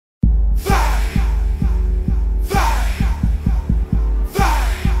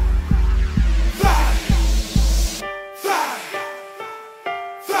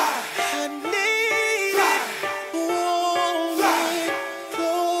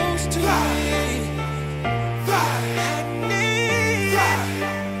close to me. I need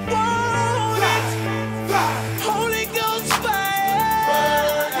it, want it. Holy Ghost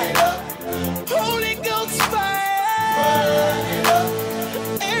fire, Holy Ghost fire.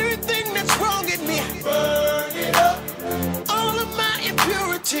 Everything that's wrong in me, all of my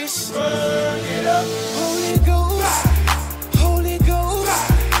impurities, Holy Ghost, Holy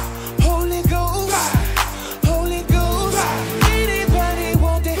Ghost, Holy Ghost, Holy Ghost. Anybody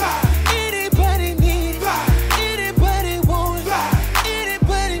want it? Anybody need it? Anybody want it?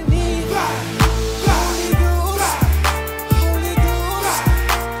 Anybody need it? Holy Ghost, Holy Ghost,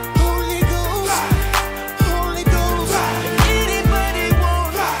 Holy Ghost, Holy Ghost. Anybody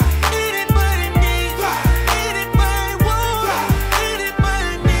want it? Anybody need it? Anybody want it?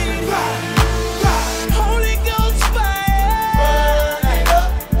 Anybody need it? Holy Ghost fire,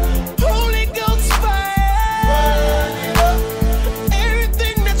 Holy Ghost fire.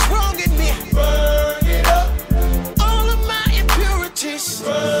 Everything that's wrong in me, all of my impurities.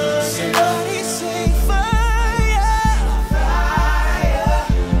 Somebody say fire, fire,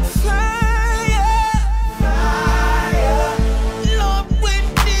 fire. Lord, we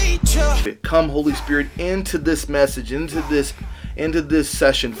need you. Come, Holy Spirit, into this message, into this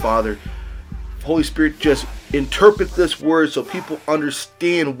session, Father. Holy Spirit, just interpret this word so people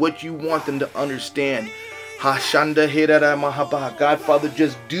understand what you want them to understand. Hashanda Hirara Mahaba. God, Father,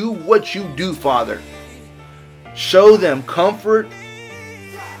 just do what you do, Father. Show them comfort,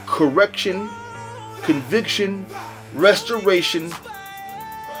 correction, conviction, restoration,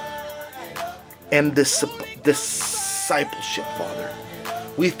 and discipleship, Father.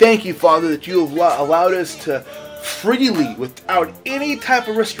 We thank you, Father, that you have allowed us to freely, without any type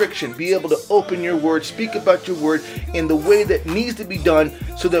of restriction, be able to open your word, speak about your word in the way that needs to be done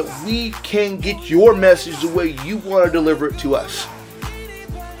so that we can get your message the way you want to deliver it to us.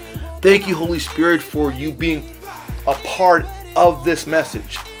 Thank you, Holy Spirit, for you being a part of this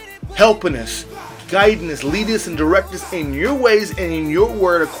message, helping us, guiding us, lead us, and direct us in your ways and in your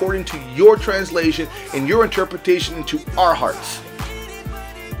word according to your translation and your interpretation into our hearts.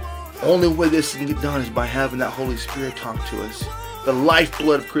 Only way this can get done is by having that Holy Spirit talk to us. The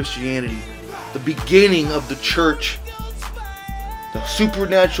lifeblood of Christianity, the beginning of the church, the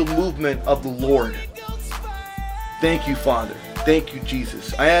supernatural movement of the Lord. Thank you, Father. Thank you,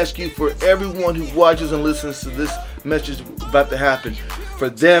 Jesus. I ask you for everyone who watches and listens to this message about to happen, for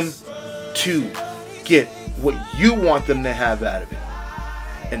them to get what you want them to have out of it.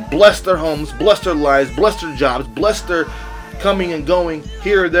 And bless their homes, bless their lives, bless their jobs, bless their coming and going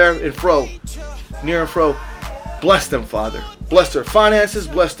here, there, and fro, near and fro. Bless them, Father. Bless their finances,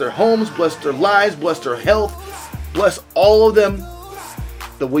 bless their homes, bless their lives, bless their health. Bless all of them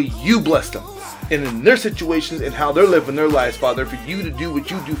the way you bless them. And in their situations and how they're living their lives, Father, for you to do what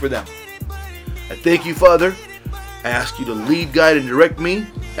you do for them. I thank you, Father. I ask you to lead, guide, and direct me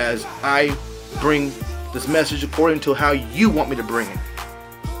as I bring this message according to how you want me to bring it.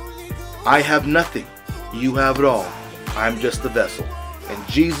 I have nothing. You have it all. I'm just the vessel. In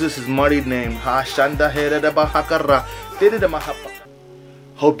Jesus' mighty name.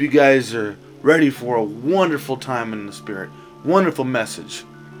 Hope you guys are ready for a wonderful time in the Spirit. Wonderful message.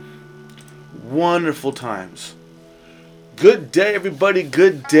 Wonderful times. Good day, everybody.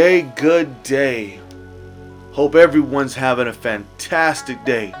 Good day. Good day. Hope everyone's having a fantastic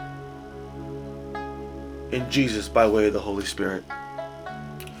day. In Jesus, by way of the Holy Spirit.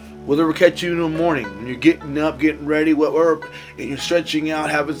 Whether we catch you in the morning, when you're getting up, getting ready, and you're stretching out,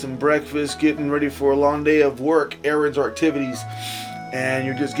 having some breakfast, getting ready for a long day of work, errands, or activities, and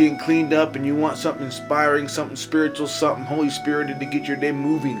you're just getting cleaned up and you want something inspiring, something spiritual, something Holy Spirited to get your day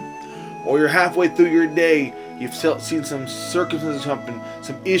moving. Or you're halfway through your day, you've seen some circumstances happen,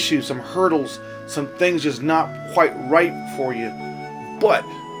 some issues, some hurdles, some things just not quite right for you. But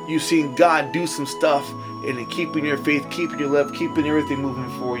you've seen God do some stuff and in keeping your faith, keeping your love, keeping everything moving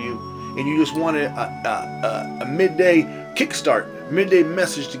for you. And you just want a midday kickstart, midday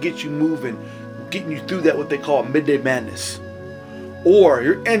message to get you moving, getting you through that, what they call midday madness. Or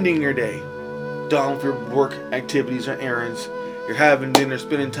you're ending your day, done with your work activities or errands. You're having dinner,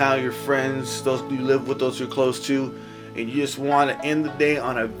 spending time with your friends, those you live with, those you're close to. And you just want to end the day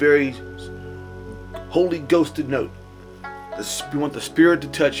on a very Holy Ghosted note. You want the Spirit to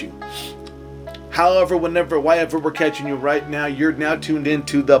touch you. However, whenever, wherever we're catching you right now, you're now tuned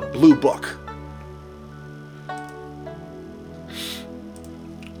into the Blue Book.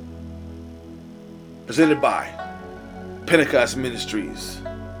 Presented by Pentecost Ministries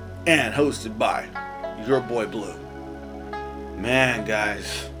and hosted by your boy Blue. Man,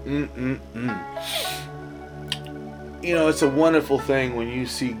 guys. it's a wonderful thing when you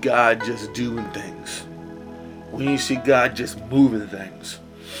see God just doing things. When you see God just moving things.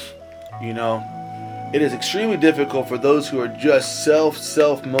 It is extremely difficult for those who are just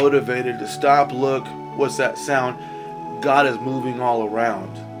self-motivated to stop, look, what's that sound? God is moving all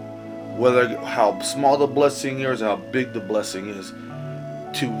around. Whether how small the blessing is or how big the blessing is.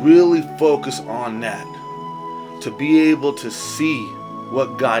 To really focus on that. To be able to see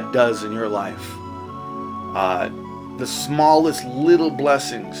what God does in your life. The smallest little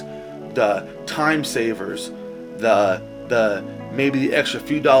blessings, the time savers, the maybe the extra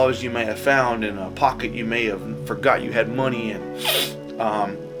few dollars you may have found in a pocket you may have forgot you had money in,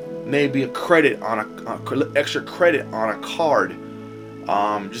 maybe a credit on extra credit on a card,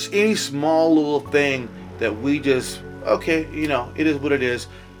 just any small little thing that we just it is what it is.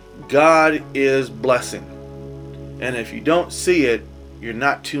 God is blessing, and if you don't see it, you're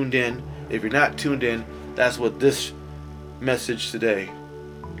not tuned in. If you're not tuned in, that's what this message today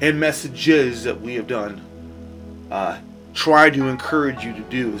and messages that we have done try to encourage you to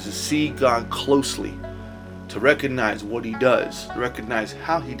do, is to see God closely, to recognize what He does, to recognize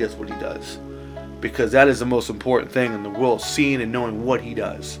how He does what He does, because that is the most important thing in the world, seeing and knowing what He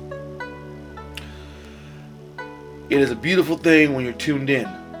does. It is a beautiful thing when you're tuned in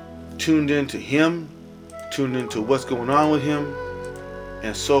to Him, tuned into what's going on with Him,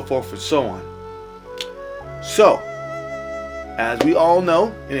 and so forth and so on. So, as we all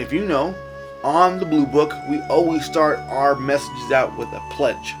know, and if you know, on the Blue Book, we always start our messages out with a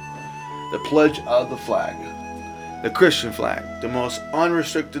pledge. The pledge of the flag. The Christian flag. The most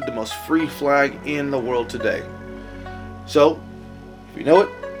unrestricted, the most free flag in the world today. So, if you know it,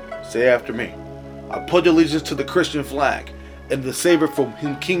 say after me. I pledge allegiance to the Christian flag and the Savior from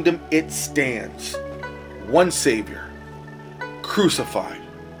whom kingdom it stands. One Savior. Crucified.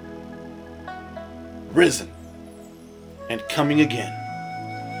 Risen. And coming again.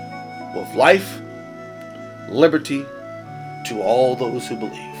 With life, liberty to all those who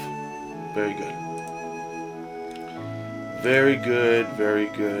believe. Very good. Very good, very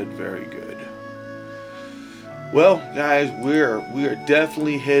good, very good. Well, guys, we are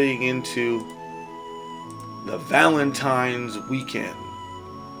definitely heading into the Valentine's weekend.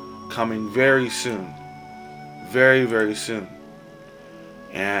 Coming very soon. Very, very soon.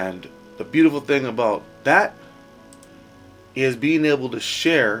 And the beautiful thing about that is being able to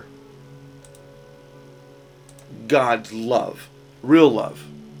share God's love, real love,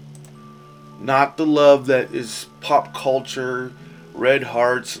 not the love that is pop culture, red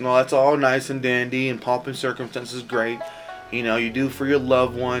hearts, and all that's all nice and dandy, and pomp and circumstance is great. You do for your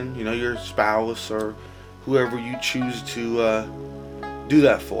loved one, your spouse or whoever you choose to do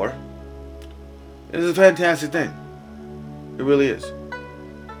that for. It is a fantastic thing. It really is.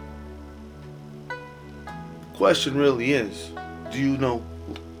 The question really is, do you know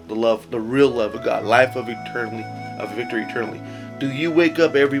the love, the real love of God, life of victory eternally? Do you wake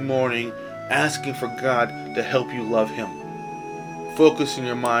up every morning asking for God to help you love Him? Focusing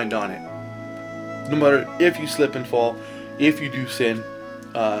your mind on it. No matter if you slip and fall, if you do sin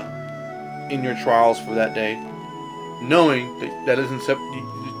in your trials for that day, knowing that isn't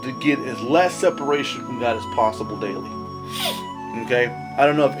to get as less separation from God as possible daily. Okay? I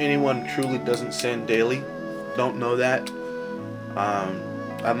don't know if anyone truly doesn't sin daily. Don't know that.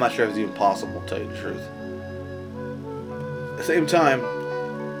 I'm not sure if it's even possible, to tell you the truth. At the same time,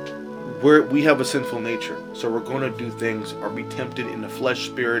 we have a sinful nature, so we're going to do things or be tempted in the flesh,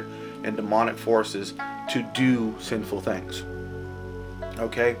 spirit, and demonic forces to do sinful things.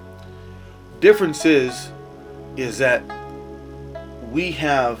 Okay? Difference is that we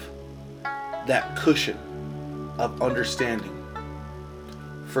have that cushion of understanding.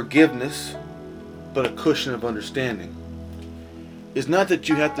 Forgiveness, but a cushion of understanding. It's not that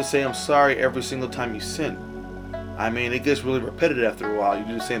you have to say I'm sorry every single time you sin. I mean, it gets really repetitive after a while. You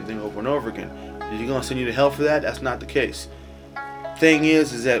do the same thing over and over again. Is He going to send you to hell for that? That's not the case. Thing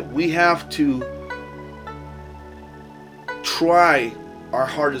is that we have to try our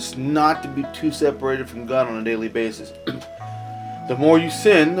hardest not to be too separated from God on a daily basis. The more you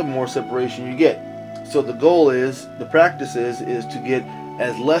sin, the more separation you get. So the goal is, the practice is to get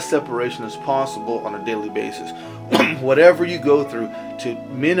as less separation as possible on a daily basis. Whatever you go through, to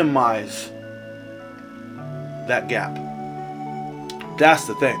minimize that gap. That's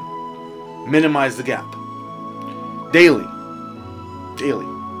the thing. Minimize the gap. Daily.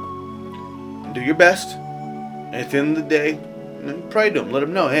 And do your best. And at the end of the day, pray to Him. Let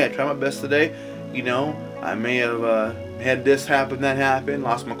Him know, hey, I tried my best today. I may have had this happen, that happened,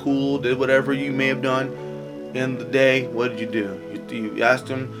 lost my cool, did whatever you may have done in the day. What did you do? You asked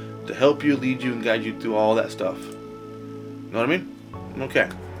Him to help you, lead you, and guide you through all that stuff. You know what I mean? Okay.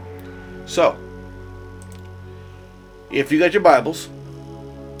 So, if you got your Bibles,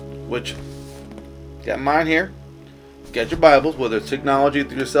 which, got mine here, get your Bibles, whether it's technology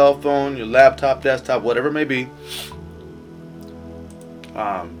through your cell phone, your laptop, desktop, whatever it may be.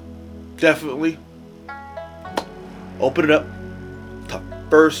 Definitely open it up to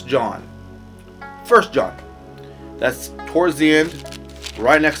 1 John. 1 John. That's towards the end,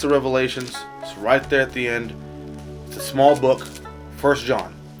 right next to Revelations. It's right there at the end. It's a small book, 1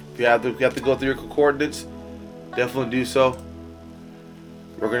 John. If you have to go through your coordinates, definitely do so.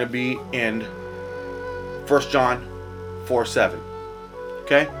 We're going to be in 1 John 4:7.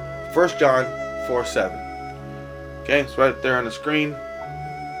 Okay? 1 John 4:7. Okay, it's right there on the screen.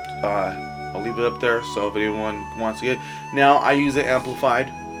 I'll leave it up there so if anyone wants to get it. Now, I use an Amplified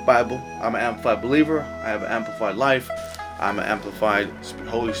Bible. I'm an Amplified believer. I have an Amplified life. I'm an Amplified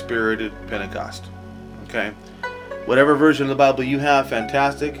Holy Spirited Pentecost. Okay? Whatever version of the Bible you have,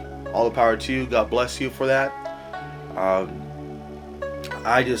 fantastic. All the power to you. God bless you for that.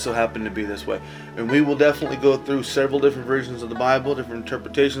 I just so happen to be this way. And we will definitely go through several different versions of the Bible, different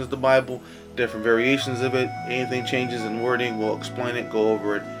interpretations of the Bible, different variations of it. Anything changes in wording, we'll explain it, go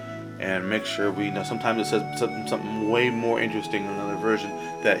over it, and make sure we know. Sometimes it says something way more interesting in another version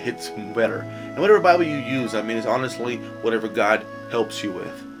that hits better. And whatever Bible you use, I mean, it's honestly whatever God helps you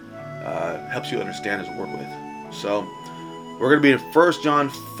with, helps you understand His Word with. So, we're going to be in 1 John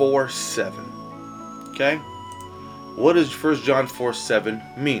 4:7. Okay? What does 1 John 4:7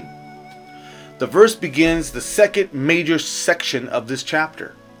 mean? The verse begins the second major section of this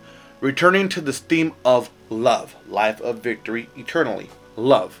chapter, returning to this theme of love, life of victory eternally,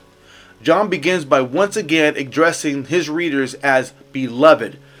 love. John begins by once again addressing his readers as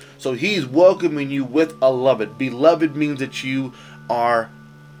beloved. So he's welcoming you with a beloved. Beloved means that you are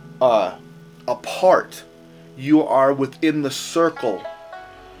a part. You are within the circle.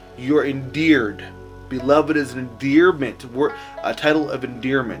 You're endeared. Beloved is an endearment, a title of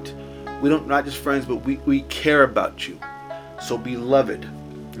endearment. We don't, not just friends, but we care about you. So beloved,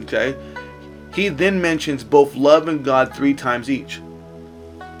 okay? He then mentions both love and God 3 times each.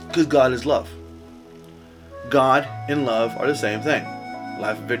 Because God is love. God and love are the same thing.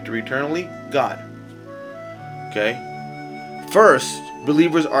 Life of victory eternally, God. Okay? First,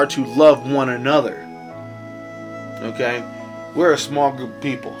 believers are to love one another. Okay? We're a small group of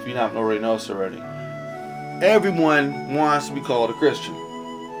people, if you don't already know this already. Everyone wants to be called a Christian.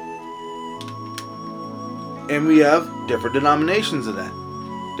 And we have different denominations of that,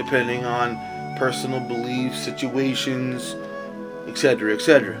 depending on personal beliefs, situations, etc.,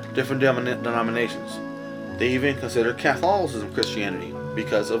 etc. Different denominations. They even consider Catholicism Christianity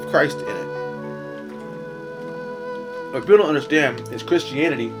because of Christ in it. What people don't understand is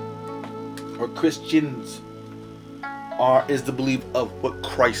Christianity, or Christians, is the belief of what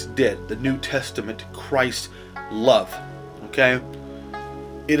Christ did. The New Testament, Christ's love. Okay?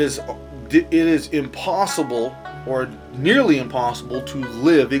 It is impossible, or nearly impossible, to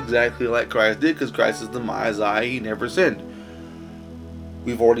live exactly like Christ did, because Christ is the Messiah. He never sinned.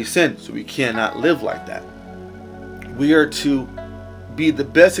 We've already sinned, so we cannot live like that. We are to be the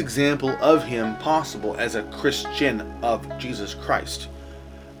best example of Him possible as a Christian of Jesus Christ.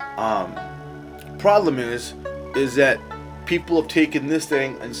 Problem is that people have taken this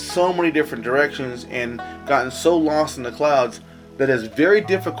thing in so many different directions and gotten so lost in the clouds that it's very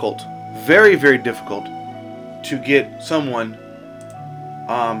difficult, very, very difficult to get someone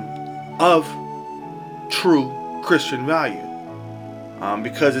of true Christian value.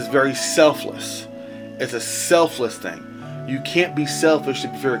 Because it's very selfless. It's a selfless thing. You can't be selfish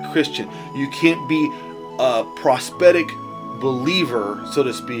if you're a Christian. You can't be a prosthetic believer, so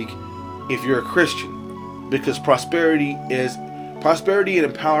to speak, if you're a Christian. Because prosperity and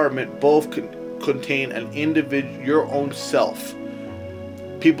empowerment both contain an individual, your own self.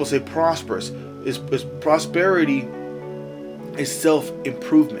 People say prosperous. Is prosperity is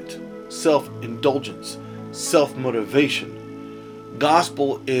self-improvement, self-indulgence, self-motivation.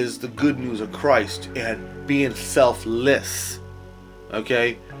 Gospel is the good news of Christ and being selfless.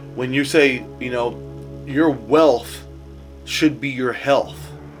 Okay? When you say, your wealth should be your health.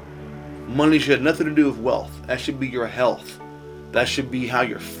 Money should have nothing to do with wealth. That should be your health. That should be how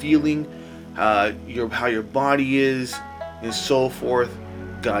you're feeling, how your body is, and so forth.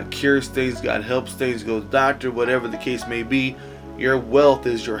 God cures things, God helps things, go to the doctor, whatever the case may be. Your wealth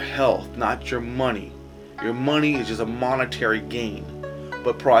is your health, not your money. Your money is just a monetary gain.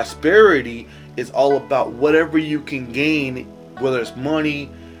 But prosperity is all about whatever you can gain, whether it's money,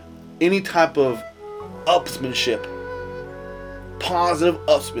 any type of upsmanship, positive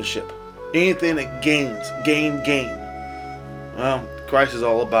upsmanship, anything that gain. Well, Christ is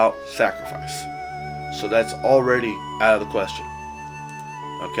all about sacrifice. So that's already out of the question.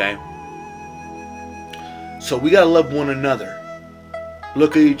 Okay? So we got to love one another.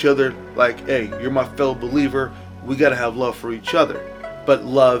 Look at each other like, hey, you're my fellow believer. We got to have love for each other. But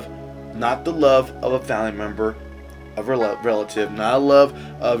love, not the love of a family member, of a relative, not a love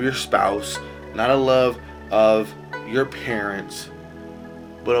of your spouse, not a love of your parents,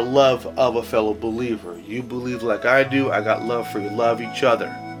 but a love of a fellow believer. You believe like I do, I got love for you. Love each other.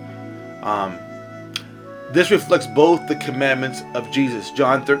 This reflects both the commandments of Jesus,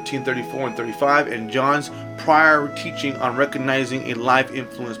 John 13:34 and 35, and John's prior teaching on recognizing a life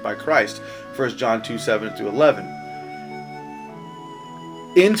influenced by Christ, 1 John 2:7 through 11.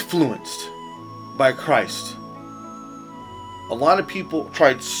 Influenced by Christ. A lot of people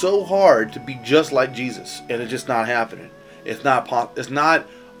tried so hard to be just like Jesus, and it's just not happening. It's not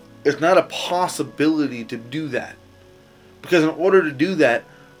a possibility to do that. Because in order to do that,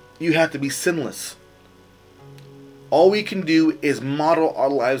 you have to be sinless. All we can do is model our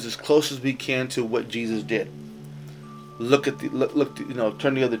lives as close as we can to what Jesus did.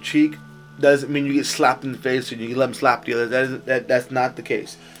 Turn the other cheek. Doesn't mean you get slapped in the face and you let him slap the other. That's not the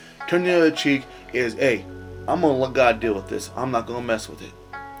case. Turn the other cheek is, hey, I'm going to let God deal with this. I'm not going to mess with it.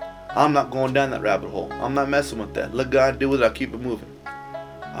 I'm not going down that rabbit hole. I'm not messing with that. Let God deal with it. I'll keep it moving.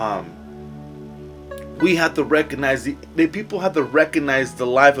 We have to recognize people have to recognize the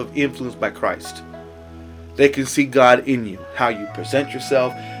life of influence by Christ. They can see God in you. How you present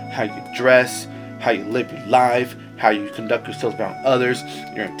yourself, how you dress, how you live your life, how you conduct yourself around others,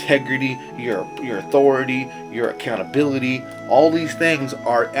 your integrity, your authority, your accountability. All these things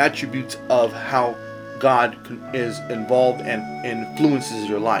are attributes of how God is involved and influences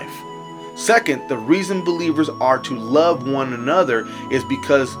your life. Second, the reason believers are to love one another is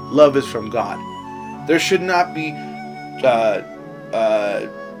because love is from God. There should not be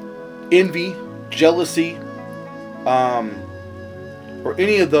envy, jealousy, or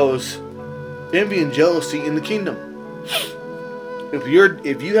any of those envy and jealousy in the kingdom. If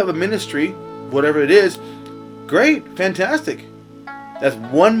you have a ministry, whatever it is, great, fantastic. That's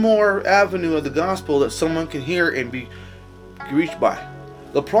one more avenue of the gospel that someone can hear and be reached by.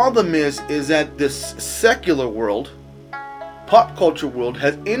 The problem is that this secular world, pop culture world,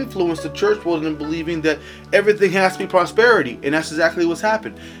 has influenced the church world in believing that everything has to be prosperity, and that's exactly what's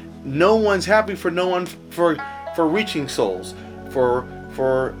happened. No one's happy for no one for reaching souls, for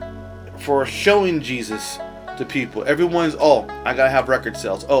showing Jesus to people. Everyone's, oh, I gotta have record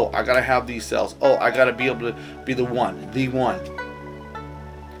sales. Oh, I gotta have these sales. Oh, I gotta be able to be the one.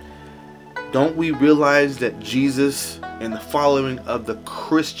 Don't we realize that Jesus and the following of the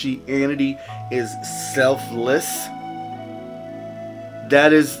Christianity is selfless?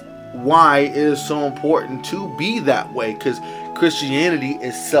 That is why it is so important to be that way, because Christianity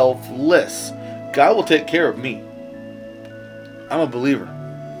is selfless. God will take care of me. I'm a believer.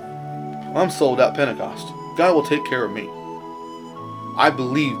 I'm sold out Pentecost. God will take care of me. I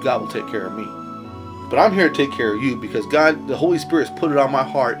believe God will take care of me. But I'm here to take care of you because God, the Holy Spirit, has put it on my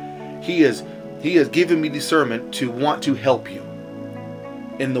heart. He has given me discernment to want to help you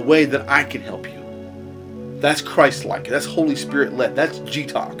in the way that I can help you. That's Christ-like. That's Holy Spirit-led. That's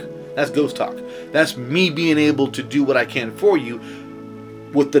G-Talk. That's Ghost Talk. That's me being able to do what I can for you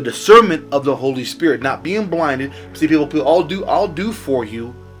with the discernment of the Holy Spirit, not being blinded. See, people, I'll do for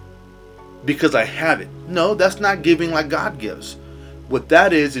you because I have it. No, that's not giving like God gives. What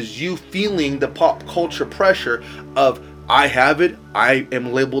that is you feeling the pop culture pressure of, I have it, I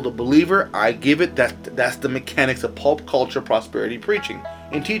am labeled a believer, I give it. That's the mechanics of pulp culture prosperity preaching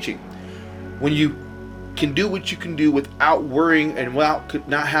and teaching. When you can do what you can do without worrying and without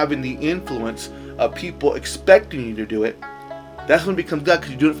not having the influence of people expecting you to do it, that's when it becomes God, because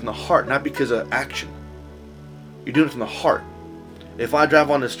you're doing it from the heart, not because of action. You're doing it from the heart. If I drive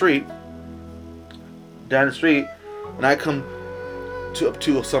down the street, and I come up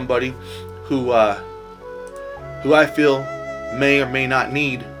to somebody who I feel may or may not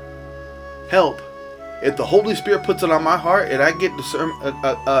need help, if the Holy Spirit puts it on my heart and I get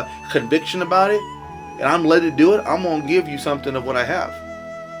conviction about it, and I'm led to do it, I'm going to give you something of what I have.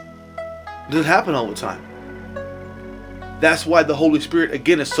 It doesn't happen all the time. That's why the Holy Spirit,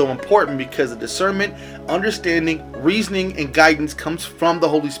 again, is so important, because the discernment, understanding, reasoning, and guidance comes from the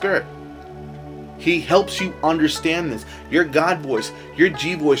Holy Spirit. He helps you understand this. Your God voice, your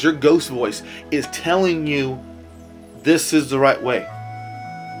G voice, your ghost voice is telling you this is the right way.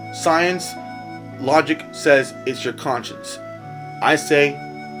 Science, logic says it's your conscience. I say,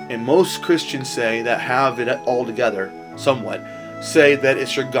 and most Christians say that have it all together somewhat, say that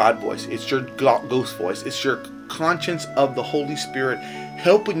it's your God voice, it's your ghost voice, it's your conscience of the Holy Spirit,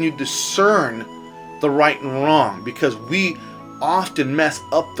 helping you discern the right and wrong, because we often mess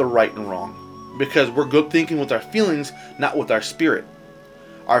up the right and wrong because we're good thinking with our feelings, not with our spirit.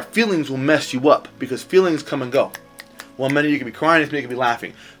 Our feelings will mess you up because feelings come and go. One minute you can be crying, next minute you can be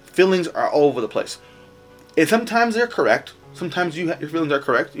laughing. Feelings are all over the place. And sometimes they're correct. Sometimes your feelings are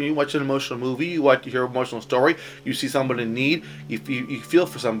correct. You watch an emotional movie, you hear an emotional story, you see somebody in need, you feel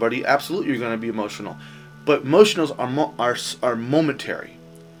for somebody, absolutely you're going to be emotional. But emotionals are momentary.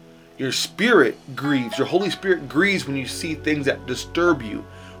 Your spirit grieves. Your Holy Spirit grieves when you see things that disturb you,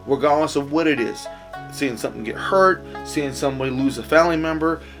 regardless of what it is. Seeing something get hurt, seeing somebody lose a family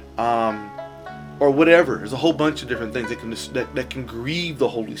member, or whatever. There's a whole bunch of different things that can grieve the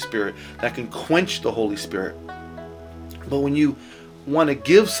Holy Spirit, that can quench the Holy Spirit. But when you want to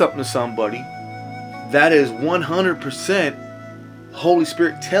give something to somebody, that is 100% Holy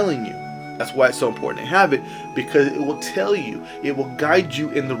Spirit telling you. That's why it's so important to have it, because it will tell you, it will guide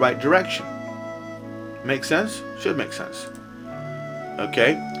you in the right direction. Make sense? Should make sense.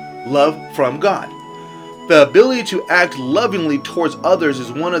 Okay? Love from God. The ability to act lovingly towards others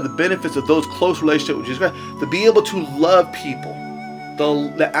is one of the benefits of those close relationships with Jesus Christ. To be able to love people,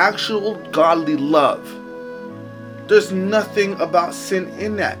 the actual godly love. There's nothing about sin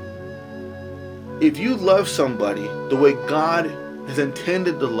in that. If you love somebody the way God has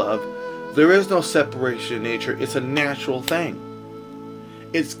intended to love, there is no separation in nature. It's a natural thing.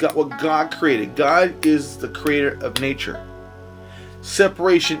 It's got what God created. God is the creator of nature.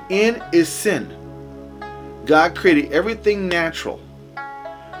 Separation in is sin. God created everything natural.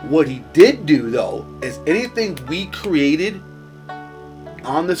 What he did do, though, is anything we created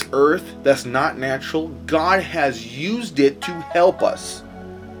on this earth that's not natural, God has used it to help us.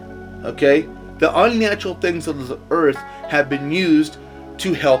 Okay? The unnatural things of the earth have been used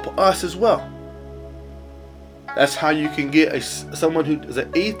to help us as well. That's how you can get someone who is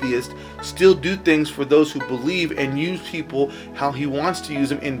an atheist still do things for those who believe and use people how he wants to use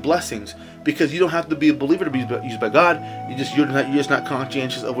them in blessings. Because you don't have to be a believer to be used by God. You're just not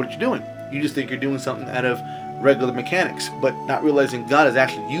conscientious of what you're doing. You just think you're doing something out of regular mechanics, but not realizing God is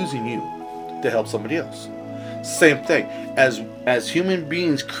actually using you to help somebody else. Same thing. As human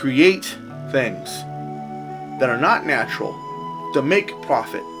beings create things that are not natural to make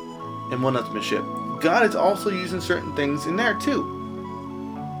profit and one-upmanship, God is also using certain things in there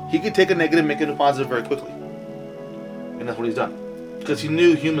too. He could take a negative and make it a positive very quickly. And that's what he's done. Because he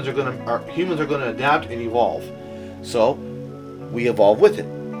knew humans are going to adapt and evolve. So we evolve with it.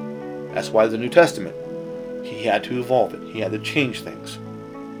 That's why the New Testament, he had to evolve it. He had to change things.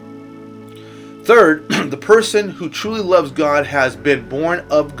 Third, the person who truly loves God has been born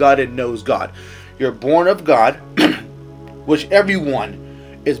of God and knows God. You're born of God, which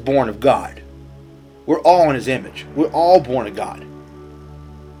everyone is born of God. We're all in his image. We're all born of God.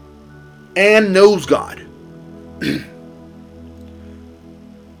 And knows God.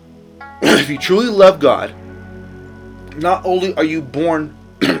 If you truly love God, not only are you born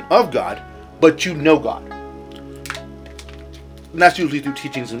of God, but you know God. And that's usually through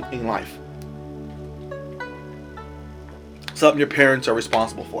teachings in life. Something your parents are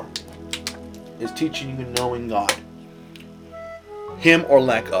responsible for is teaching you and knowing God. Him or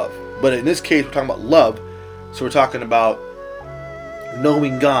lack of. But in this case, we're talking about love. So we're talking about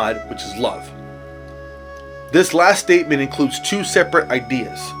knowing God, which is love. This last statement includes two separate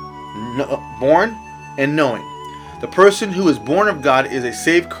ideas. Born and knowing. The person who is born of God is a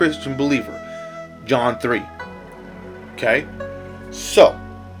saved Christian believer. John 3. Okay? So,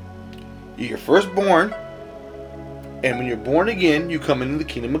 you're first born, and when you're born again, you come into the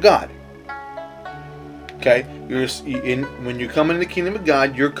kingdom of God. Okay? When you come into the kingdom of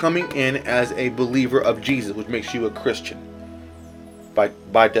God, you're coming in as a believer of Jesus, which makes you a Christian.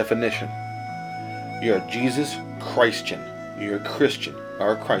 By definition. You're a Jesus Christian. You're a Christian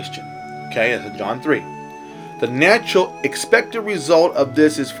or a Christian. Okay, that's John 3. The natural expected result of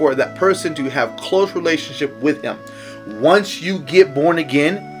this is for that person to have close relationship with him. Once you get born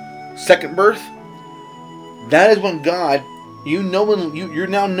again, second birth, that is when God, you're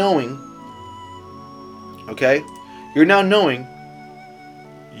now knowing, okay, you're now knowing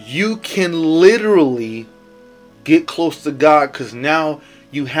you can literally get close to God because now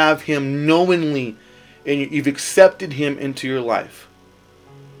you have him knowingly and you've accepted him into your life.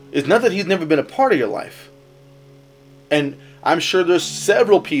 It's not that he's never been a part of your life. And I'm sure there's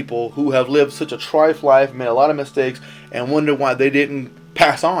several people who have lived such a trite life, made a lot of mistakes, and wonder why they didn't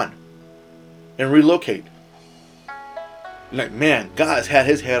pass on and relocate. Like, man, God's had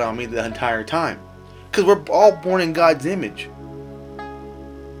his head on me the entire time. Because we're all born in God's image.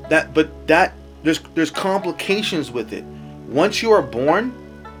 But that there's complications with it. Once you are born,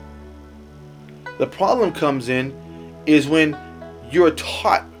 the problem comes in is when you're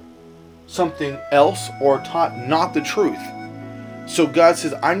taught something else or taught not the truth. So God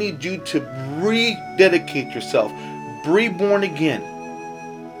says, I need you to rededicate yourself, reborn again.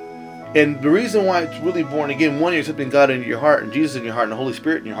 And the reason why it's really born again, one, you're accepting God into your heart and Jesus in your heart and the Holy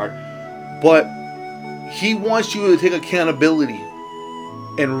Spirit in your heart. But He wants you to take accountability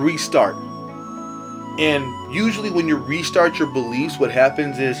and restart. And usually when you restart your beliefs, what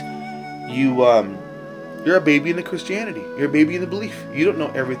happens is you're a baby into Christianity. You're a baby in the belief. You don't know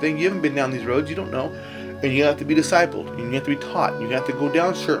everything. You haven't been down these roads. You don't know. And you have to be discipled. And you have to be taught. And you have to go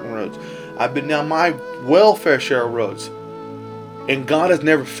down certain roads. I've been down my fair share of roads. And God has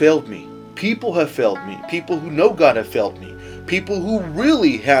never failed me. People have failed me. People who know God have failed me. People who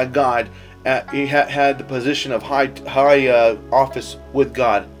really had God, had the position of high office with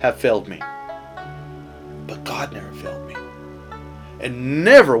God have failed me. But God never failed me. And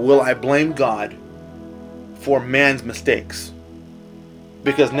never will I blame God for man's mistakes.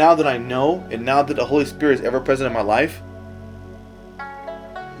 Because now that I know, and now that the Holy Spirit is ever present in my life,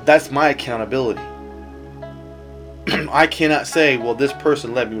 that's my accountability. I cannot say, well, this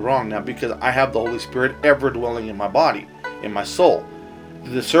person led me wrong now, because I have the Holy Spirit ever dwelling in my body, in my soul.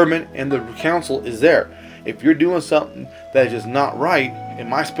 The discernment and the counsel is there. If you're doing something that is just not right, and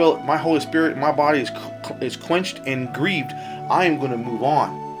my Holy Spirit, my body is quenched and grieved, I am going to move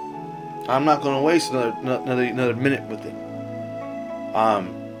on. I'm not going to waste another minute with it.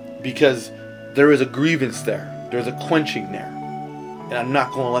 Because there is a grievance there. There's a quenching there. And I'm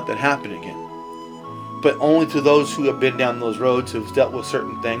not going to let that happen again. But only to those who have been down those roads, who've dealt with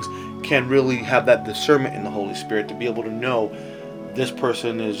certain things, can really have that discernment in the Holy Spirit to be able to know this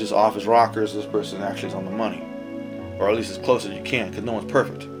person is just off his rockers, this person actually is on the money. Or at least as close as you can, because no one's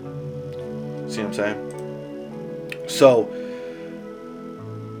perfect. See what I'm saying? So,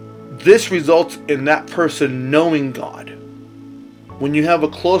 this results in that person knowing God. When you have a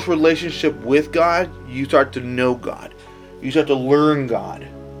close relationship with God, you start to know God. You start to learn God.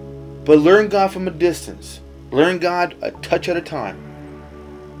 But learn God from a distance. Learn God a touch at a time.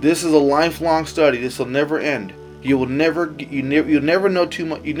 This is a lifelong study. This will never end. You'll never know too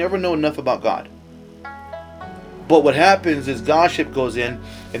much. You never know enough about God. But what happens is Godship goes in,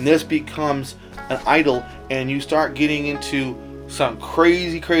 and this becomes an idol, and you start getting into some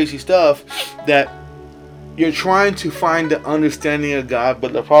crazy stuff that you're trying to find the understanding of God.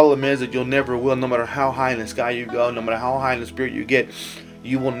 But the problem is that you'll never will, no matter how high in the sky you go, no matter how high in the spirit you get.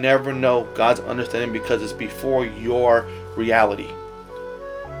 You will never know God's understanding because it's before your reality.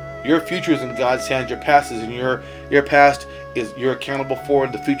 Your future is in God's hands. Your past is in your past is you're accountable for.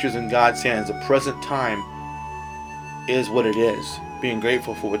 The future is in God's hands. The present time is what it is. Being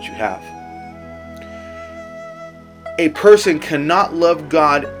grateful for what you have. A person cannot love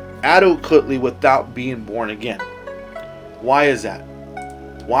God adequately without being born again. Why is that?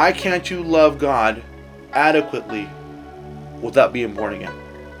 Why can't you love God adequately without being born again?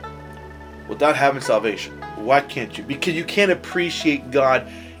 Without having salvation? Why can't you? Because you can't appreciate God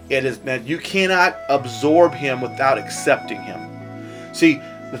at His man. You cannot absorb Him without accepting Him. See,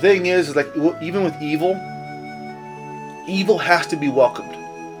 the thing is like even with evil has to be welcomed.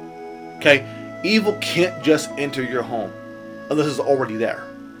 Okay? Evil can't just enter your home unless it's already there.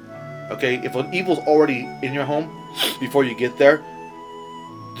 Okay? If an evil's already in your home before you get there,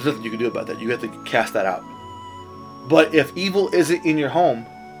 there's nothing you can do about that. You have to cast that out. But if evil isn't in your home,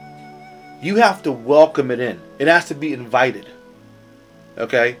 you have to welcome it in. It has to be invited.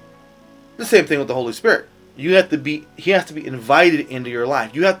 Okay? The same thing with the Holy Spirit. He has to be invited into your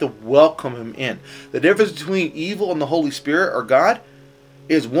life. You have to welcome Him in. The difference between evil and the Holy Spirit or God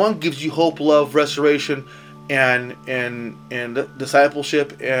is one gives you hope, love, restoration, and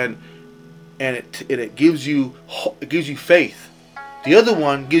discipleship, and it gives you faith. The other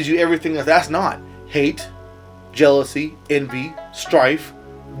one gives you everything that's not. Hate, jealousy, envy, strife,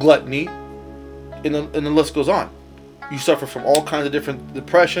 gluttony, and the list goes on. You suffer from all kinds of different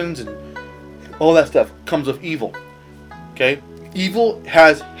depressions, and all that stuff comes of evil. Okay? Evil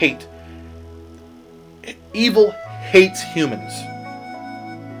has hate. Evil hates humans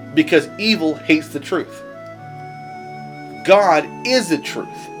because evil hates the truth. God is the truth.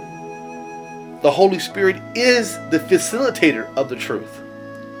 The Holy Spirit is the facilitator of the truth.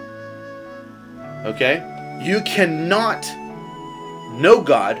 Okay? You cannot know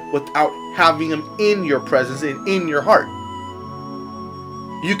God without having Him in your presence and in your heart.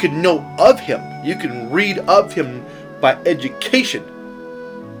 You can know of Him. You can read of Him by education.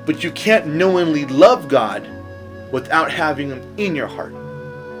 But you can't knowingly love God without having Him in your heart.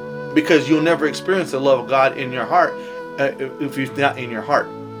 Because you'll never experience the love of God in your heart if it's not in your heart.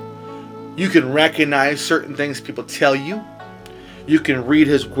 You can recognize certain things people tell you. You can read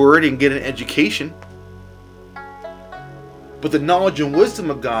His Word and get an education. But the knowledge and wisdom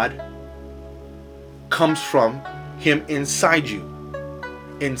of God comes from Him inside you.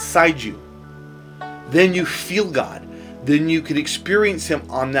 Inside you. Then you feel God. Then you can experience Him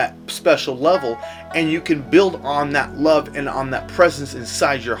on that special level, and you can build on that love and on that presence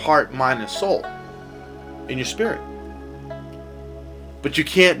inside your heart, mind, and soul, in your spirit. But you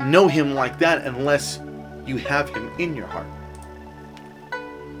can't know Him like that unless you have Him in your heart.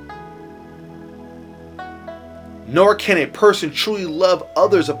 Nor can a person truly love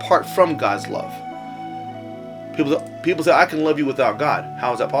others apart from God's love. People say, I can love you without God.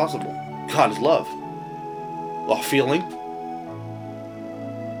 How is that possible? God is love. A feeling,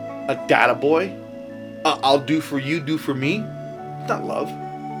 a data boy, I'll do for you, do for me. It's not love.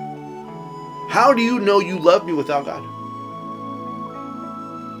 How do you know you love me without God?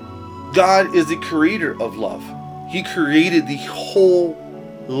 God is the creator of love. He created the whole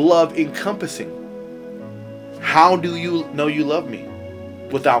love encompassing. How do you know you love me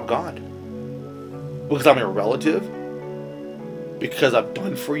without God? Because I'm your relative? Because I've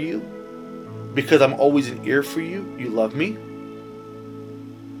done for you? Because I'm always an ear for you, you love me?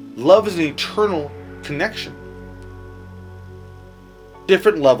 Love is an eternal connection.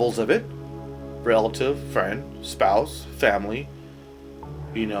 Different levels of it. Relative, friend, spouse, family,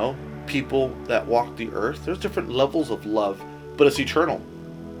 people that walk the earth. There's different levels of love, but it's eternal.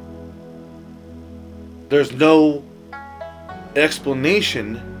 There's no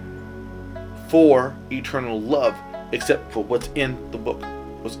explanation for eternal love except for what's in the book.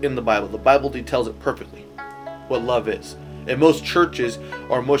 Was in the Bible. The Bible details it perfectly, what love is. And most churches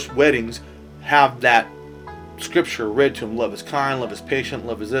or most weddings have that scripture read to them. Love is kind, love is patient,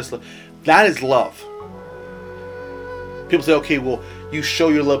 love is this. That is love. People say, okay, well, you show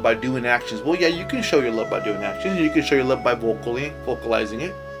your love by doing actions. Well, yeah, you can show your love by doing actions. You can show your love by vocalizing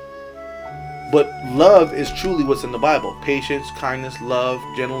it. But love is truly what's in the Bible. Patience, kindness, love,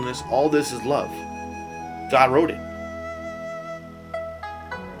 gentleness, all this is love. God wrote it.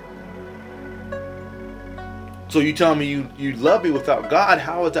 So you tell me you love me without God,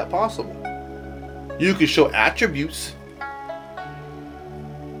 how is that possible? You can show attributes.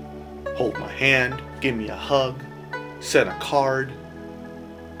 Hold my hand, give me a hug, send a card.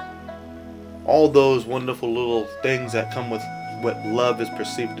 All those wonderful little things that come with what love is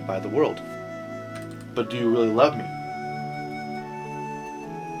perceived by the world. But do you really love me?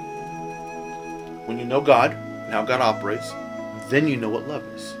 When you know God and how God operates, then you know what love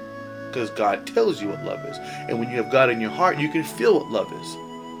is. Because God tells you what love is. And when you have God in your heart, you can feel what love is.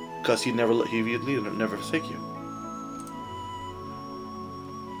 Because He never leave you and never forsake you.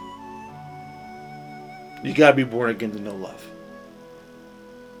 You got to be born again to know love.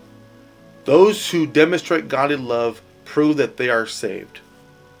 Those who demonstrate godly love prove that they are saved.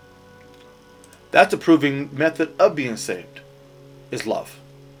 That's a proving method of being saved, is love.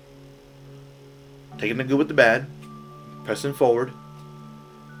 Taking the good with the bad, pressing forward,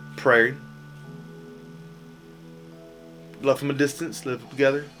 praying, love from a distance, live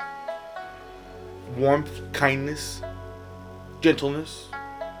together, warmth, kindness, gentleness.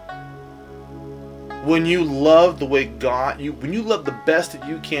 When you love the way when you love the best that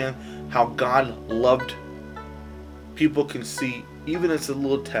you can, how God loved, people can see, even it's a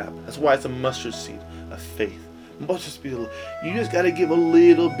little tap. That's why it's a mustard seed of faith. Mustard seed. You just got to give a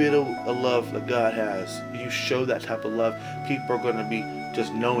little bit of love that God has. You show that type of love, people are going to be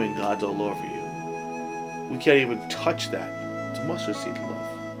just knowing God's all over you. We can't even touch that. It's a mustard seed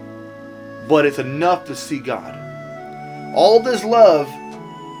love. But it's enough to see God. All this love,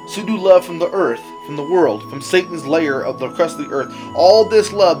 pseudo love from the earth, from the world, from Satan's lair of the crust of the earth, all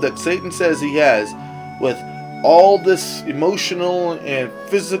this love that Satan says he has, with all this emotional and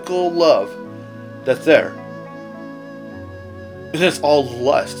physical love that's there, and it's all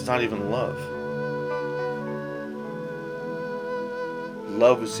lust. It's not even love.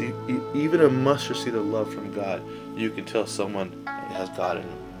 Love is, even a mustard seed of love from God, you can tell someone has God in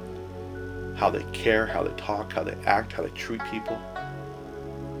them. How they care, how they talk, how they act, how they treat people.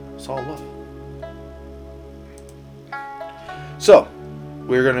 It's all love. So,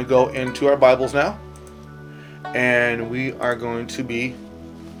 we're going to go into our Bibles now. And we are going to be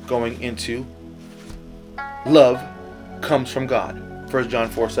going into love comes from God. 1 John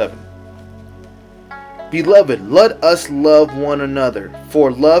 4:7. Beloved, let us love one another,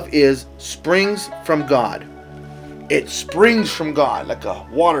 for love springs from God. It springs from God like a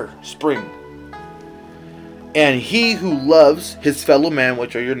water spring. And he who loves his fellow man,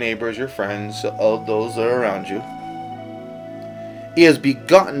 which are your neighbors, your friends, all those that are around you, is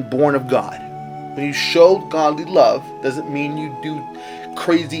begotten, born of God. When you show godly love, doesn't mean you do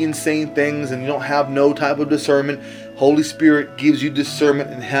crazy, insane things and you don't have no type of discernment. Holy Spirit gives you discernment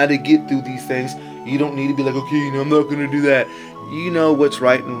and how to get through these things. You don't need to be like, okay, I'm not going to do that. You know what's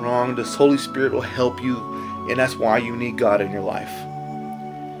right and wrong. The Holy Spirit will help you, and that's why you need God in your life.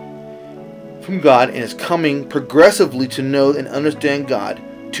 From God, and is coming progressively to know and understand God,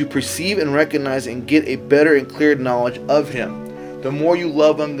 to perceive and recognize and get a better and clearer knowledge of Him. The more you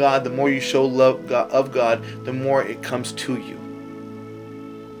love on God, the more you show love of God, the more it comes to you.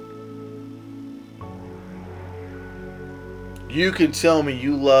 You can tell me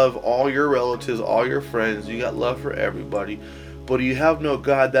you love all your relatives, all your friends, you got love for everybody, but you have no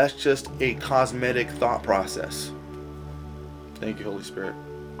God. That's just a cosmetic thought process. Thank you, Holy Spirit.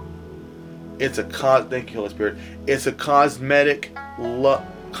 Thank you, Holy Spirit. It's a cosmetic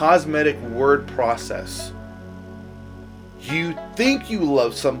word process. You think you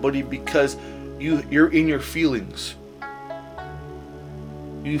love somebody because you're in your feelings.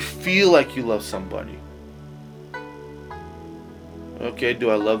 You feel like you love somebody. Okay, do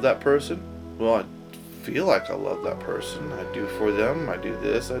I love that person? Well, I feel like I love that person. I do for them. I do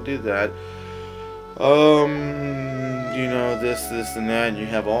this. I do that. This and that. And you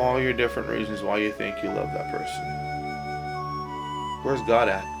have all your different reasons why you think you love that person. Where's God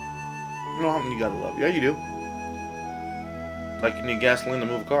at? You know how many you gotta love? Yeah, you do. Like you need gasoline to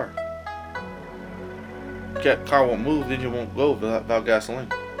move a car. If that car won't move, then you won't go without gasoline.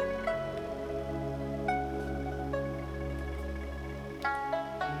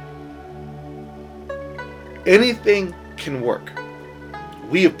 Anything can work.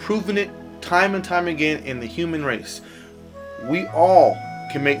 We have proven it time and time again in the human race. We all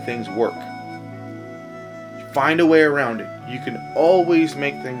can make things work. Find a way around it. You can always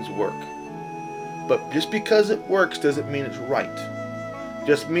make things work. But just because it works doesn't mean it's right.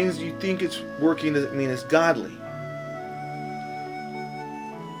 Just means you think it's working doesn't mean it's godly.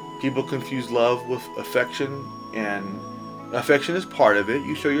 People confuse love with affection, and affection is part of it.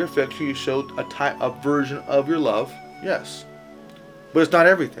 You show your affection, you show a version of your love, yes. But it's not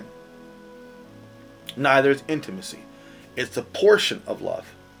everything. Neither is intimacy. It's a portion of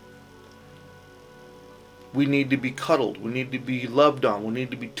love. We need to be cuddled. We need to be loved on. We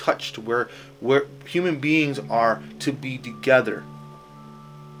need to be touched where human beings are to be together.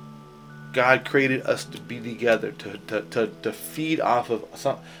 God created us to be together, to feed off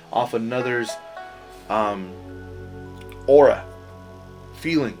another's aura,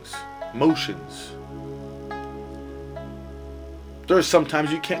 feelings, emotions. There's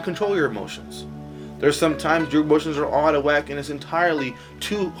sometimes you can't control your emotions. There's sometimes your emotions are all out of whack and it's entirely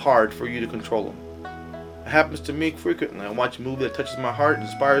too hard for you to control them. It happens to me frequently. I watch a movie that touches my heart,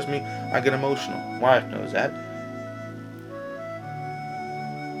 inspires me, I get emotional. My wife knows that.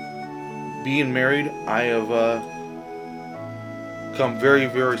 Being married, I have become very,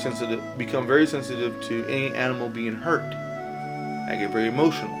 very sensitive to any animal being hurt. I get very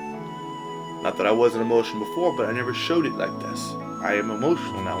emotional. Not that I wasn't emotional before, but I never showed it like this. I am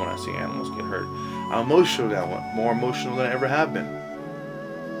emotional now when I see animals get hurt. I'm emotional now, more emotional than I ever have been.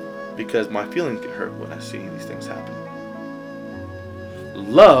 Because my feelings get hurt when I see these things happen.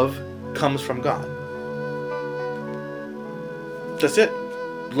 Love comes from God. That's it.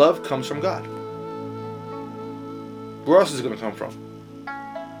 Love comes from God. Where else is it going to come from?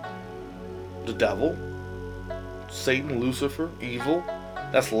 The devil? Satan, Lucifer, evil?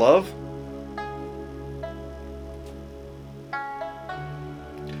 That's love?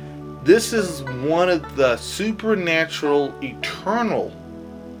 This is one of the supernatural, eternal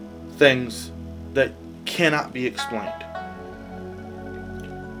things that cannot be explained.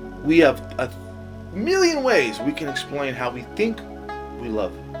 We have a million ways we can explain how we think we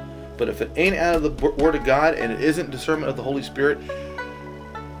love. But if it ain't out of the Word of God and it isn't discernment of the Holy Spirit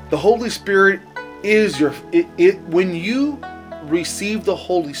is when you receive the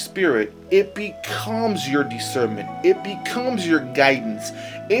Holy Spirit, it becomes your discernment. It becomes your guidance.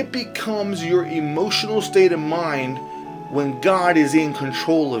 It becomes your emotional state of mind when God is in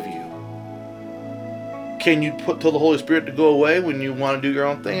control of you. Can you tell the Holy Spirit to go away when you want to do your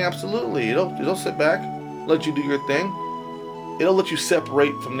own thing? Absolutely. It'll sit back, let you do your thing. It'll let you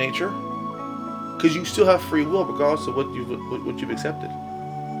separate from nature, because you still have free will regardless of what you've accepted.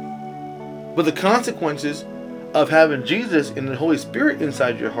 But the consequences of having Jesus and the Holy Spirit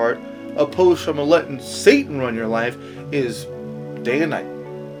inside your heart, opposed from letting Satan run your life, is day and night.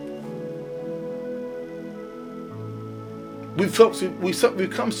 We've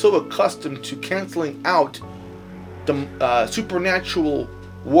become so accustomed to canceling out supernatural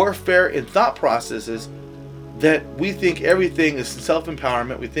warfare and thought processes that we think everything is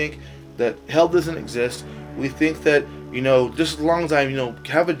self-empowerment. We think that hell doesn't exist. We think that, just as long as I,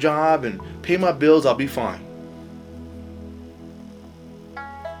 have a job and pay my bills, I'll be fine.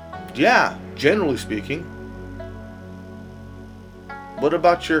 Yeah, generally speaking. What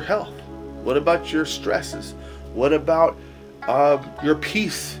about your health? What about your stresses? What about your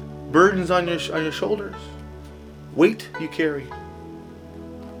peace? Burdens on your shoulders? Weight you carry?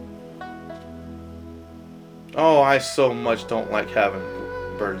 Oh, I so much don't like having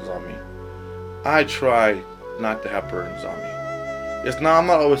burdens on me. I try not to have burdens on me. I'm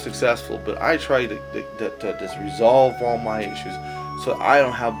not always successful, but I try to just resolve all my issues so I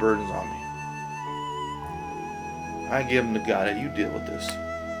don't have burdens on me. I give them to God, and you deal with this.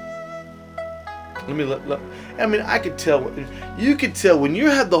 I could tell. You can tell when you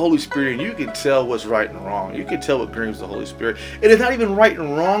have the Holy Spirit, and you can tell what's right and wrong. You can tell what grieves the Holy Spirit. And it's not even right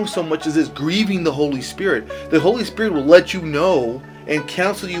and wrong so much as it's grieving the Holy Spirit. The Holy Spirit will let you know and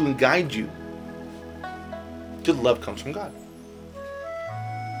counsel you and guide you. Because love comes from God.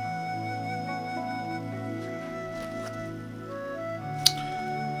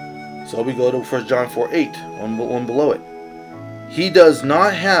 So we go to 1 John 4:8, one below it. He does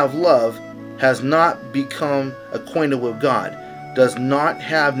not have love, has not become acquainted with God, does not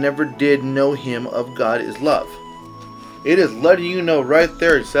have, never did know him of God is love. It is letting you know right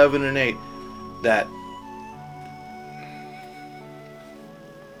there in 7 and 8 that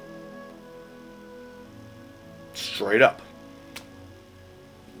straight up,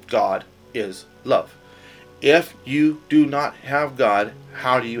 God is love. If you do not have God,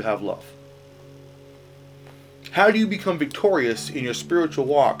 how do you have love? How do you become victorious in your spiritual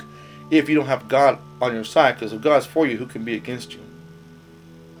walk if you don't have God on your side? Because if God's for you, who can be against you?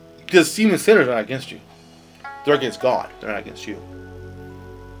 Because even sinners are not against you. They're against God. They're not against you.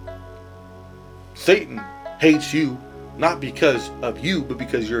 Satan hates you not because of you, but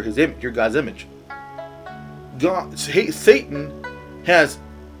because you're his image. You're God's image. Satan has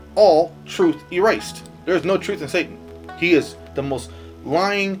all truth erased. There's no truth in Satan. He is the most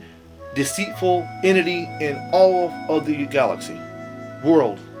lying, deceitful entity in all of the galaxy,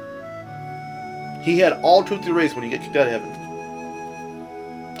 world. He had all truth erased when he got kicked out of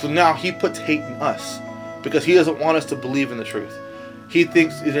heaven. So now he puts hate in us because he doesn't want us to believe in the truth. He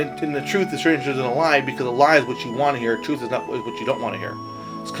thinks in the truth the stranger is in a lie because a lie is what you want to hear. Truth is not what you don't want to hear.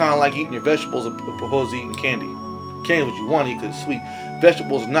 It's kind of like eating your vegetables as opposed to eating candy. Candy is what you want to eat because it's sweet.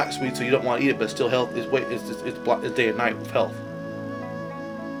 Vegetables are not sweet, so you don't want to eat it, but still health is it's day and night with health.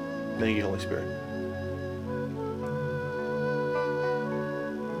 Then you get Holy Spirit.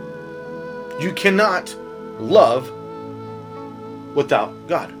 You cannot love without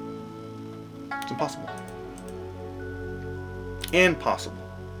God. It's impossible. Impossible.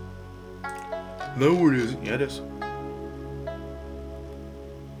 No, it isn't. Yeah, it is.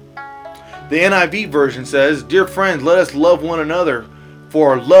 The NIV version says, "Dear friends, let us love one another,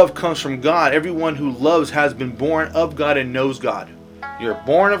 for love comes from God. Everyone who loves has been born of God and knows God." You're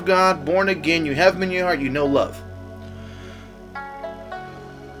born of God, born again. You have him in your heart. You know love.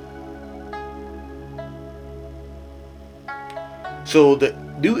 So the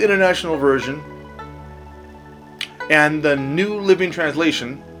New International Version and the New Living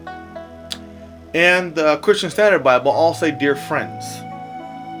Translation and the Christian Standard Bible all say "dear friends."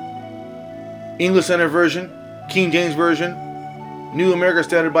 English Standard Version, King James Version, New American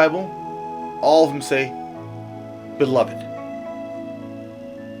Standard Bible, all of them say "beloved."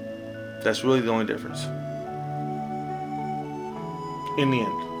 That's really the only difference. In the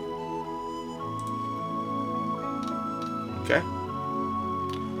end. Okay?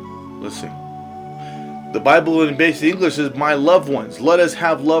 Let's see. The Bible in basic English says, "My loved ones, let us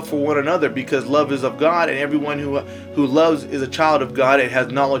have love for one another, because love is of God, and everyone who loves is a child of God and has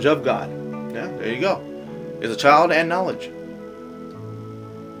knowledge of God." Yeah, there you go. Is a child and knowledge.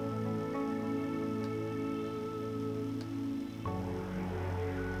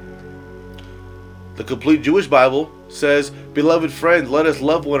 The Complete Jewish Bible says, "Beloved friends, let us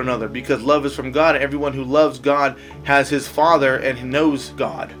love one another, because love is from God, and everyone who loves God has his Father and knows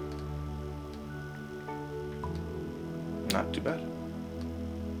God." Not too bad.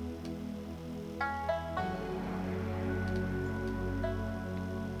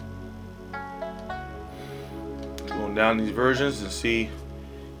 Going down these versions and see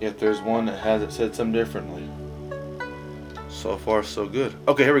if there's one that has it said something differently. So far, so good.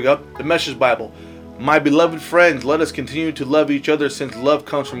 Okay, here we go. The Message Bible. "My beloved friends, let us continue to love each other, since love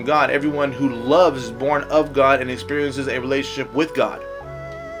comes from God. Everyone who loves is born of God and experiences a relationship with God."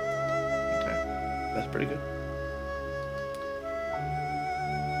 Okay, that's pretty good.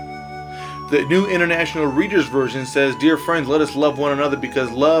 The New International Reader's Version says, "Dear friends, let us love one another because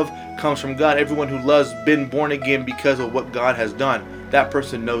love comes from God. Everyone who loves been born again because of what God has done. That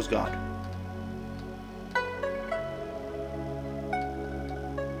person knows God."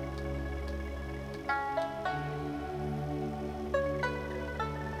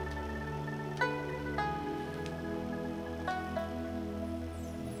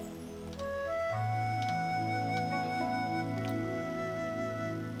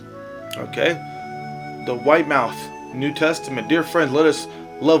 Okay, the White Mouth, New Testament. "Dear friends, let us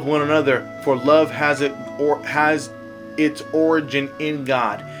love one another, for love has its origin in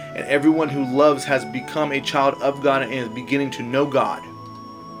God, and everyone who loves has become a child of God and is beginning to know God."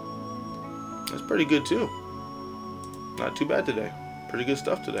 That's pretty good too. Not too bad today. Pretty good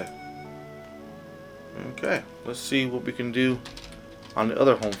stuff today. Okay, let's see what we can do on the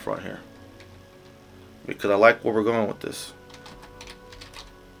other home front here, because I like where we're going with this.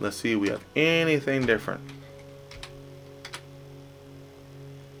 Let's see if we have anything different.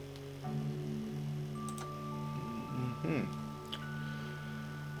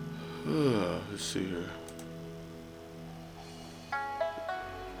 Let's see here.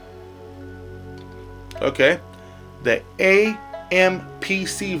 Okay, the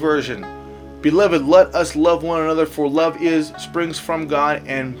AMPC version. "Beloved, let us love one another, for love springs from God,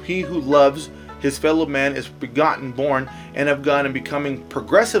 and he who loves his fellow man is begotten, born, and of God, and becoming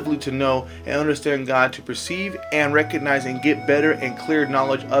progressively to know and understand God, to perceive and recognize and get better and clear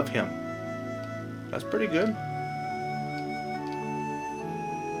knowledge of him." That's pretty good.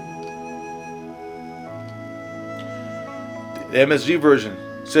 The MSG version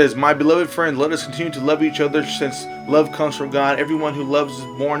says, "My beloved friends, let us continue to love each other, since love comes from God. Everyone who loves is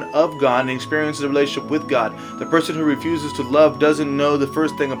born of God and experiences a relationship with God. The person who refuses to love doesn't know the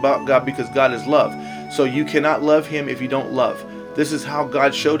first thing about God, because God is love. So you cannot love him if you don't love. This is how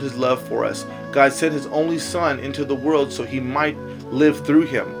God showed his love for us. God sent his only Son into the world so he might live through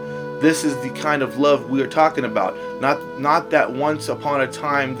him. This is the kind of love we are talking about. Not that once upon a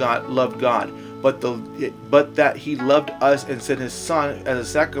time God loved God, but that he loved us and sent his Son as a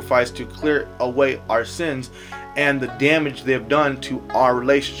sacrifice to clear away our sins and the damage they have done to our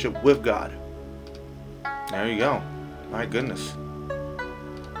relationship with God." There you go. My goodness.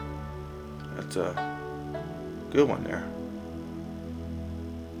 That's a good one there.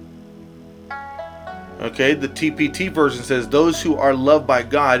 Okay, the TPT version says, "Those who are loved by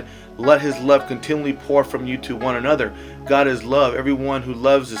God, let his love continually pour from you to one another. God is love. Everyone who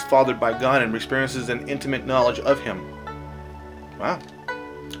loves is fathered by God and experiences an intimate knowledge of him." Wow.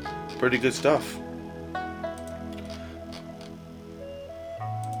 Pretty good stuff.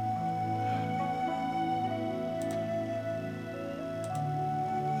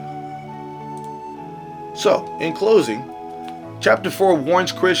 So, in closing, Chapter 4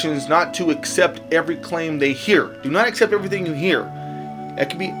 warns Christians not to accept every claim they hear. Do not accept everything you hear.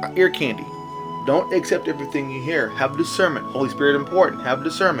 That can be ear candy. Don't accept everything you hear. Have discernment. Holy Spirit important. Have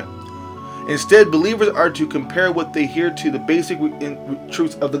discernment. Instead, believers are to compare what they hear to the basic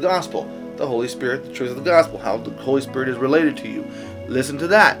truths of the gospel. The Holy Spirit, the truth of the gospel, how the Holy Spirit is related to you. Listen to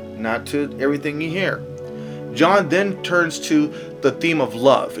that, not to everything you hear. John then turns to the theme of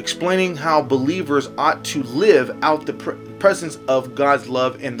love, explaining how believers ought to live out the presence of God's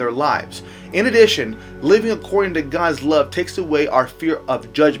love in their lives. In addition, living according to God's love takes away our fear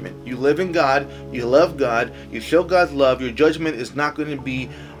of judgment. You live in God, you love God, you show God's love, your judgment is not going to be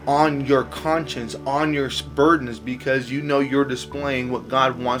on your conscience, on your burdens, because you know you're displaying what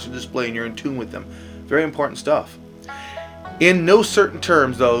God wants to display and you're in tune with them. Very important stuff. In no certain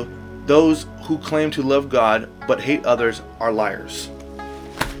terms, though, those who claim to love God but hate others are liars.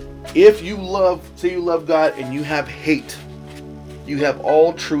 If you say you love God and you have hate, you have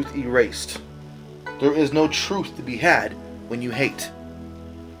all truth erased. There is no truth to be had when you hate.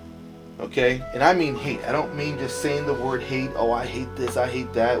 Okay? And I mean hate. I don't mean just saying the word hate. Oh, I hate this, I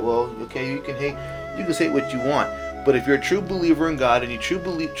hate that. Well, okay, you can hate. You can say what you want. But if you're a true believer in God and you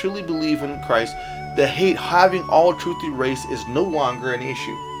truly believe in Christ, the hate, having all truth erased, is no longer an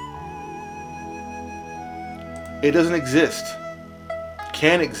issue. It doesn't exist.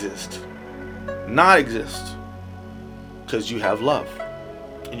 Can exist. Not exist. Because you have love.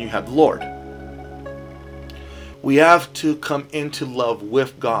 And you have the Lord. We have to come into love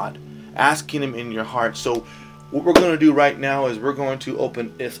with God. Asking Him in your heart. So what we're going to do right now is we're going to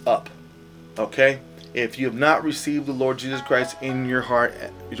open this up. Okay? If you have not received the Lord Jesus Christ in your heart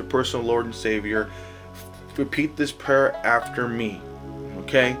as your personal Lord and Savior, repeat this prayer after me.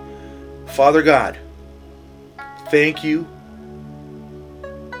 Okay? Father God, thank you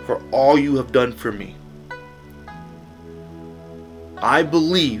for all you have done for me. I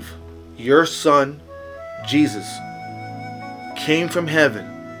believe your Son, Jesus, came from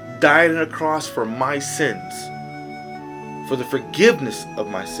heaven, died on a cross for my sins, for the forgiveness of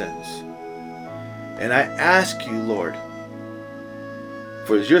my sins. And I ask you, Lord,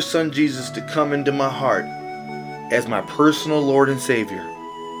 for your Son Jesus to come into my heart as my personal Lord and Savior.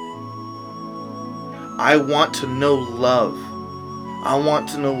 I want to know love. I want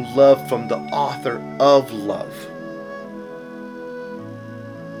to know love from the author of love.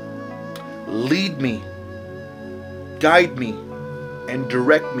 Lead me, guide me, and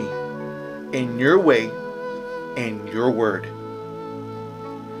direct me in your way and your word.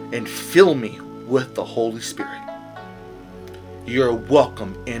 And fill me with the Holy Spirit. You're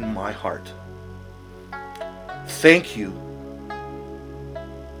welcome in my heart. Thank you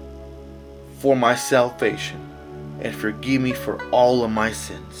for my salvation and forgive me for all of my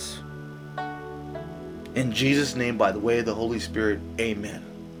sins. In Jesus' name, by the way of the Holy Spirit, amen.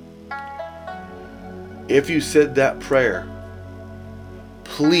 If you said that prayer,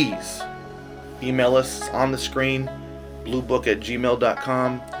 please email us on the screen,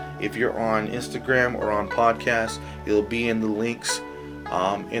 bluebook@gmail.com. If you're on Instagram or on podcast, it'll be in the links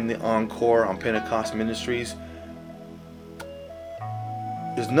in the Encore on Pentecost Ministries.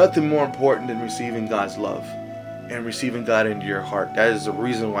 There's nothing more important than receiving God's love and receiving God into your heart. That is the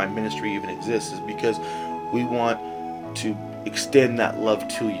reason why ministry even exists, is because we want to extend that love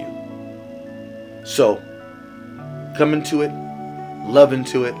to you. So, come into it, love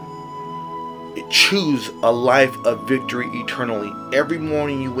into it. Choose a life of victory eternally. Every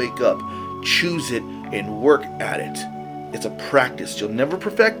morning you wake up, choose it and work at it. It's a practice. You'll never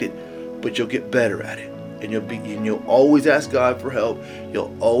perfect it, but you'll get better at it. And you'll always ask God for help.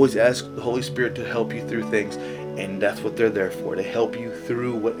 You'll always ask the Holy Spirit to help you through things. And that's what they're there for, to help you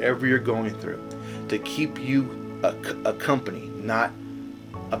through whatever you're going through. To keep you a company, not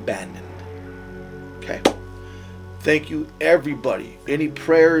abandoned. Okay. Thank you, everybody. Any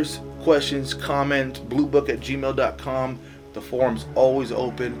prayers, questions, comments, bluebook@gmail.com. The forum's always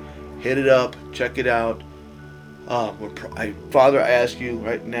open. Hit it up. Check it out. Father, I ask you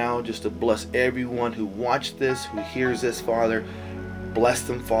right now just to bless everyone who watched this, who hears this, Father. Bless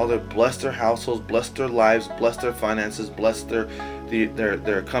them, Father. Bless their households. Bless their lives. Bless their finances. Bless their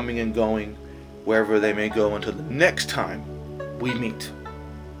coming and going, wherever they may go, until the next time we meet.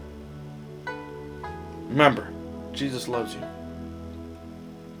 Remember, Jesus loves you.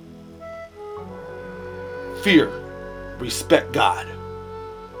 Fear, respect God.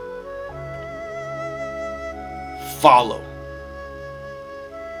 Follow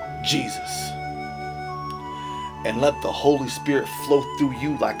Jesus. And let the Holy Spirit flow through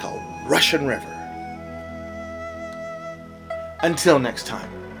you like a rushing river. Until next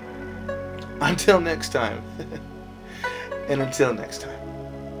time. Until next time. And until next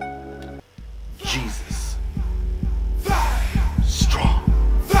time. Jesus. Strong.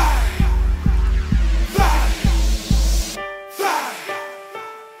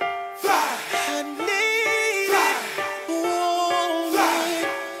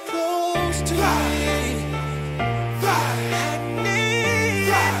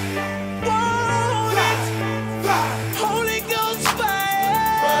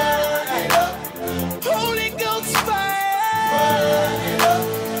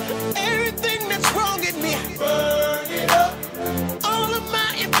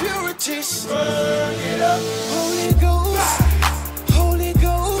 Burn it up. Holy Ghost, Holy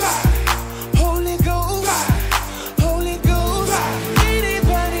Ghost, Holy Ghost, Holy Ghost.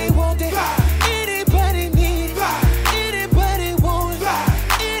 Anybody want it? Anybody need it? Anybody want it?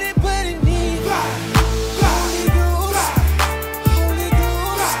 Anybody need it? Holy Ghost, Holy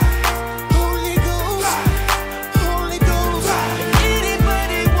Ghost, Holy Ghost, Holy Ghost.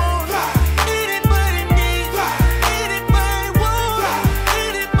 Anybody want it? Anybody need it? Anybody want it?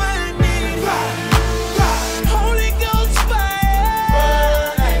 Anybody need it? Holy Ghost fire,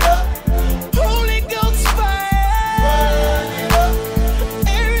 burn it up. Holy Ghost fire, burn it up.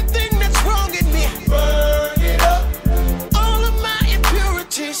 Everything that's wrong in me, burn it up. All of my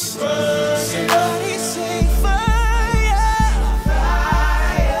impurities, burn it up. Somebody say